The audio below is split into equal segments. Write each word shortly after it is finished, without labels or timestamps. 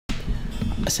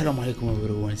Assalamu alaikum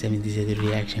everyone, Samir this is the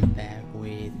reaction back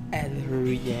with other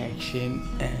reaction,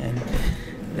 and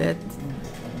let's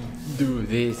do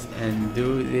this and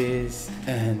do this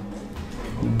and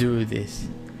do this.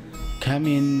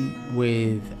 Coming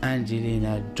with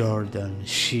Angelina Jordan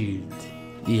Shield.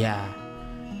 Yeah,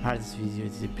 how this video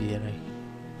to be like,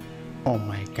 oh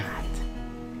my god,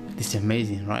 this is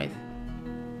amazing, right?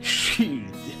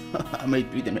 Shield. My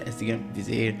Twitter, my Instagram, it is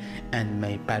here, and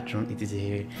my Patreon, it is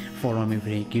here. Follow me,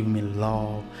 friend, give me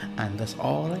love, and that's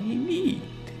all I need.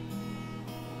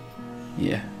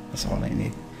 Yeah, that's all I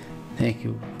need. Thank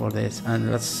you for this, and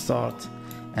let's start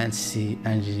and see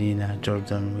Angelina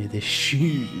Jordan with the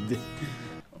shield.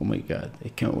 Oh my god, I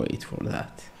can't wait for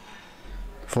that.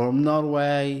 From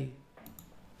Norway,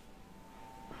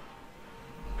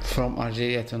 from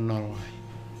Algeria to Norway.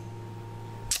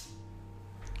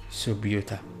 So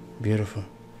beautiful.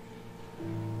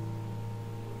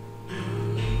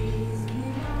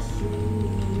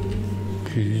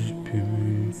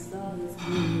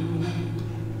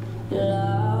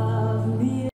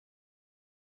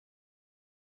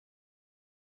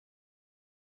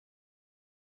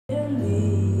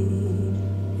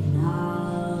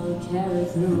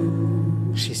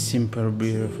 She's super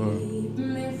beautiful.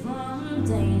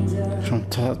 From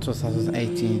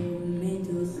 2018.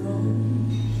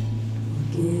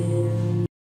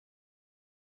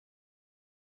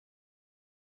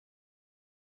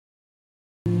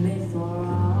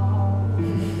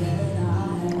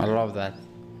 I love that.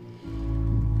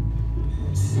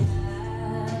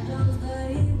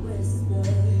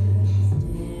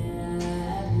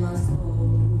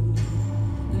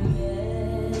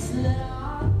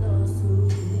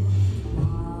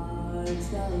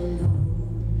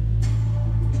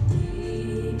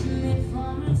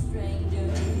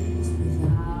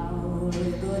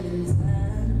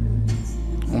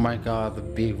 Oh my god, the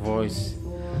big voice.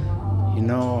 You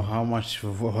know how much her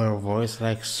voice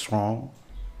like strong?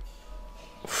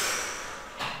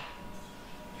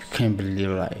 You can't believe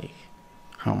like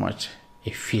how much I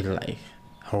feel like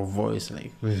her voice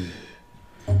like.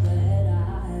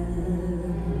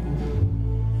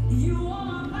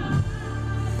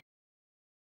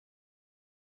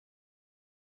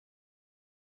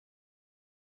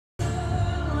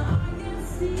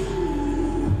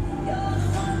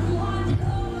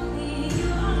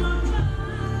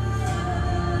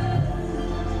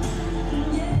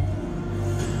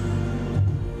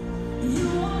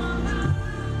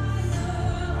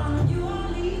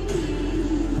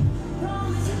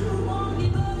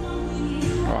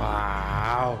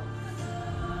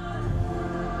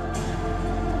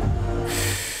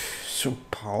 So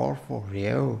powerful,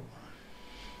 yo.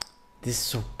 This is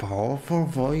so powerful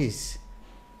voice.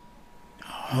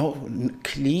 Oh,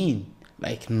 clean,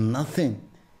 like nothing.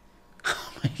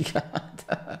 Oh my god.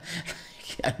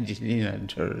 Like Angelina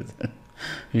Jordan,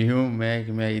 you make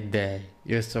my day.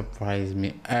 You surprise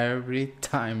me every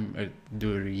time I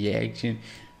do a reaction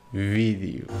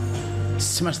video.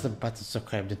 Smash the button,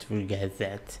 subscribe, don't forget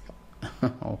that.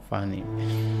 Oh, funny.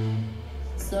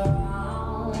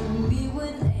 Surround me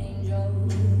with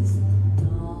angels,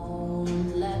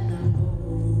 don't let them go.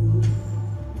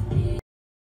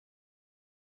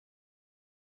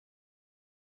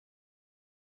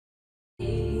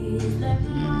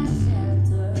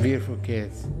 Beautiful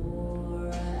kids.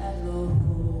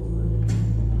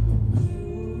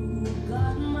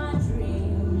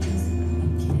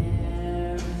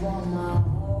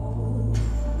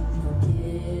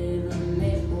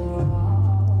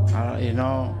 You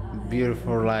know,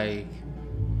 beautiful, like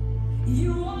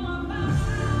you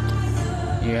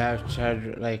have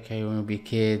child, like you will be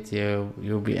kids,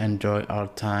 you'll be enjoy our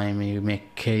time and you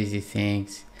make crazy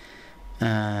things,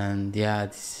 and yeah,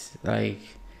 this like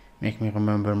make me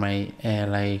remember my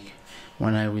like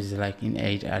when I was like in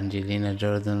age Angelina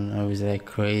Jordan. I was like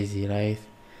crazy, right?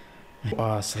 It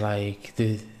was like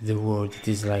the world, it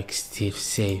is like still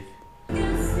safe.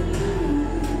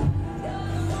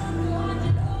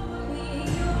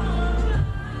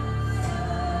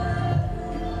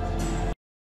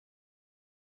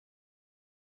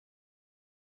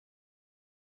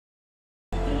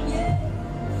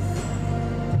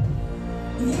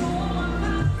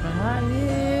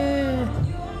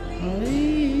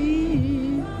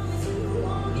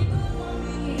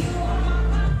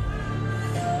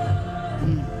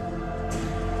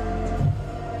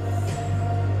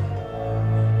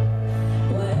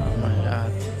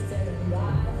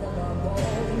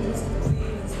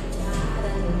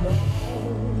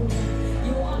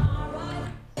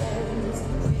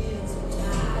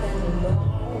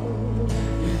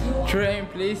 Train,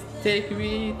 please take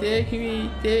me.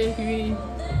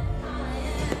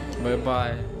 Bye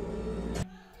bye.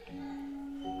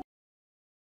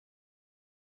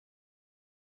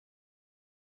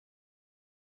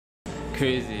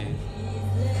 Crazy.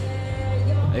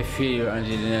 I feel you,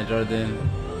 Angelina Jordan.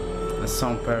 The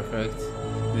song perfect,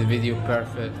 the video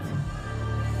perfect.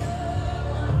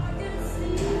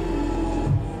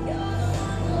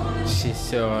 She's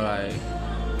so like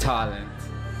talent.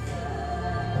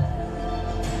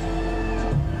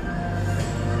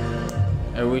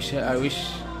 I wish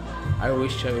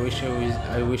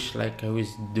like I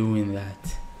was doing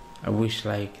that. I wish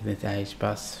like that I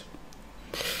pass.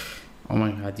 Oh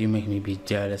my god, you make me be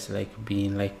jealous, like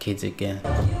being like kids again.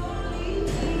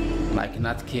 Like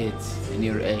not kids in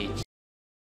your age.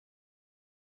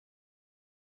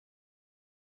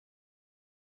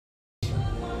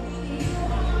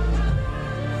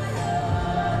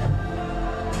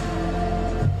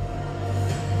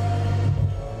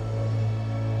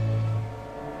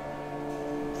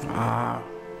 Ah,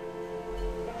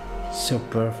 so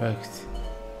perfect.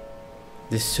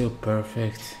 This is so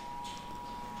perfect.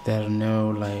 There are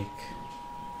no like,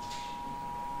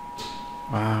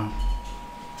 wow,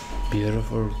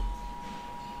 beautiful,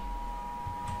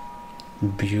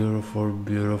 beautiful,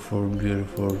 beautiful,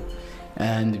 beautiful,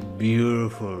 and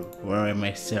beautiful. Where am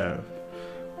I served?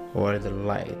 Where the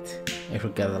light? I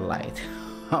forgot the light.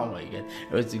 Oh my god,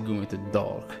 it was going to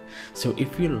dark. So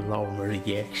if you love my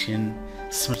reaction,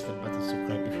 smash the button,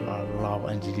 subscribe. If you are love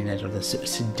Angelina Jordan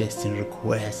suggesting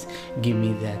requests, give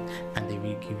me that and I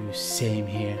will give you same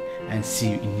here, and see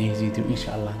you in next video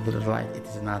inshallah. The light, it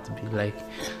is not to be like,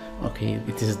 okay,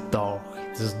 it is dark,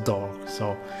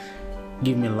 so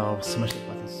give me love, smash the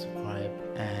button, subscribe,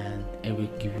 and I will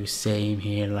give you same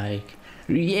here like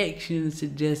reaction,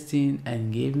 suggesting,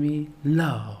 and give me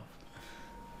love.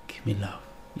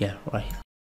 Yeah, right.